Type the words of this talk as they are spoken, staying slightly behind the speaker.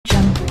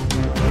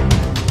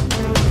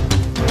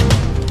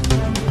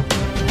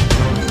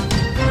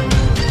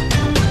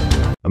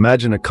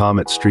Imagine a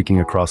comet streaking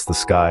across the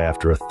sky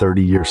after a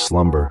 30-year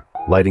slumber,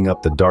 lighting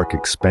up the dark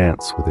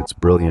expanse with its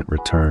brilliant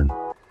return.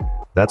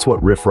 That's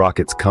what Riff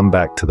Rocket's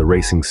comeback to the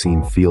racing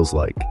scene feels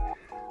like,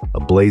 a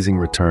blazing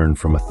return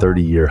from a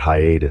 30-year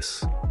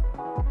hiatus.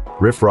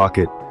 Riff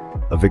Rocket,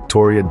 a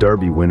Victoria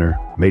Derby winner,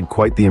 made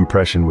quite the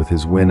impression with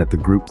his win at the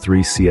Group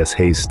 3 CS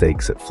Hayes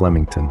Stakes at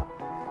Flemington.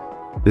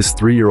 This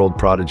 3-year-old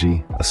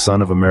prodigy, a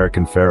son of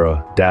American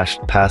Pharoah, dashed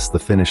past the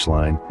finish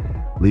line,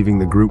 leaving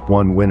the Group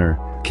 1 winner,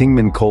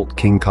 Kingman colt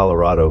King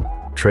Colorado,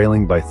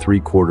 trailing by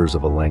 3/4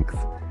 of a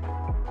length.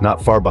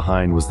 Not far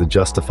behind was the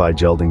justified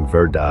gelding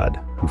Verdad,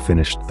 who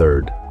finished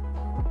 3rd.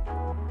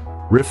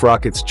 Riff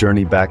Rocket's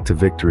journey back to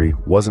victory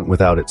wasn't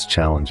without its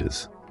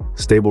challenges.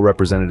 Stable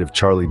representative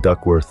Charlie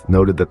Duckworth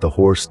noted that the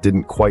horse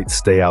didn't quite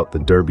stay out the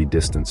Derby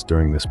distance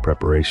during this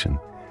preparation.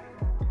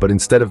 But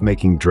instead of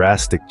making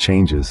drastic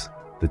changes,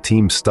 the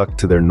team stuck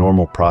to their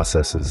normal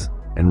processes,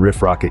 and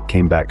Riff Rocket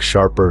came back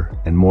sharper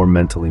and more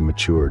mentally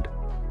matured.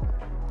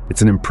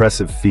 It's an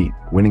impressive feat,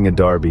 winning a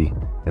Derby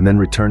and then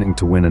returning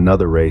to win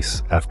another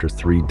race after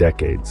 3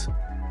 decades.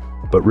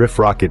 But Riff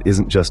Rocket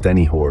isn't just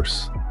any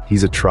horse.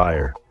 He's a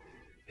trier.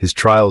 His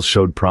trials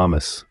showed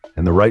promise,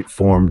 and the right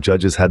form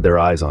judges had their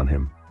eyes on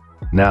him.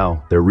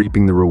 Now, they're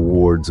reaping the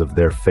rewards of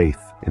their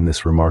faith in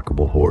this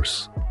remarkable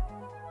horse.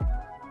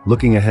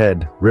 Looking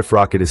ahead, Riff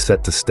Rocket is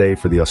set to stay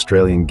for the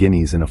Australian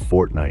Guineas in a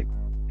fortnight.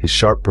 His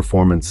sharp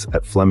performance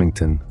at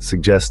Flemington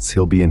suggests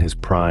he'll be in his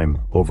prime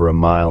over a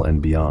mile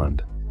and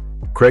beyond.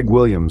 Craig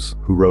Williams,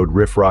 who rode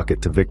Riff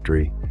Rocket to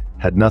victory,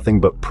 had nothing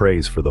but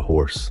praise for the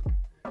horse.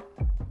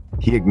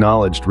 He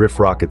acknowledged Riff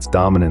Rocket's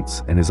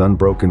dominance and his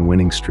unbroken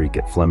winning streak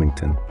at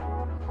Flemington.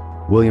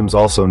 Williams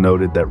also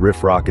noted that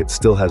Riff Rocket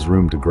still has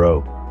room to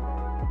grow.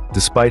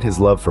 Despite his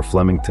love for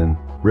Flemington,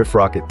 Riff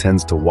Rocket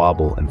tends to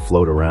wobble and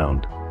float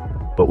around.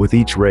 But with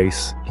each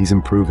race, he's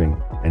improving,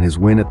 and his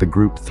win at the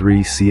Group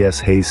 3 CS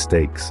Hayes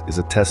Stakes is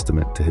a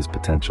testament to his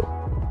potential.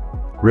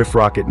 Riff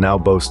Rocket now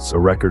boasts a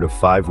record of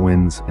 5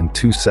 wins and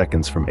 2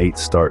 seconds from 8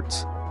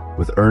 starts,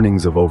 with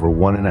earnings of over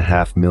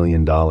 $1.5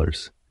 million.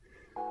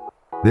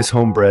 This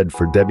homebred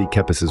for Debbie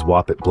Keppis's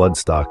Wappet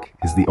bloodstock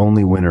is the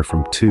only winner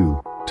from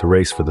 2 to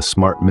race for the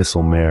smart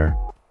missile mare,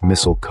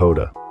 Missile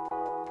Coda.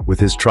 With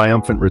his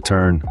triumphant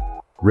return,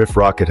 Riff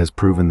Rocket has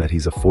proven that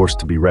he's a force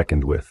to be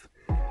reckoned with.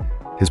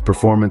 His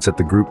performance at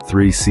the Group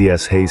 3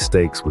 CS Hayes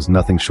Stakes was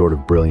nothing short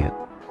of brilliant,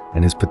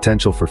 and his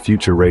potential for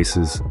future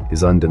races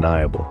is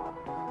undeniable.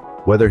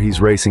 Whether he's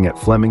racing at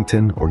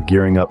Flemington or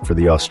gearing up for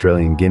the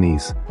Australian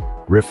Guineas,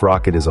 Riff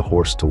Rocket is a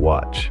horse to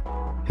watch.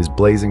 His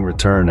blazing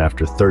return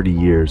after 30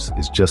 years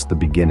is just the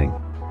beginning.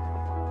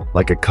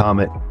 Like a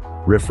comet,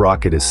 Riff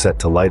Rocket is set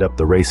to light up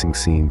the racing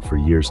scene for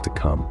years to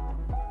come.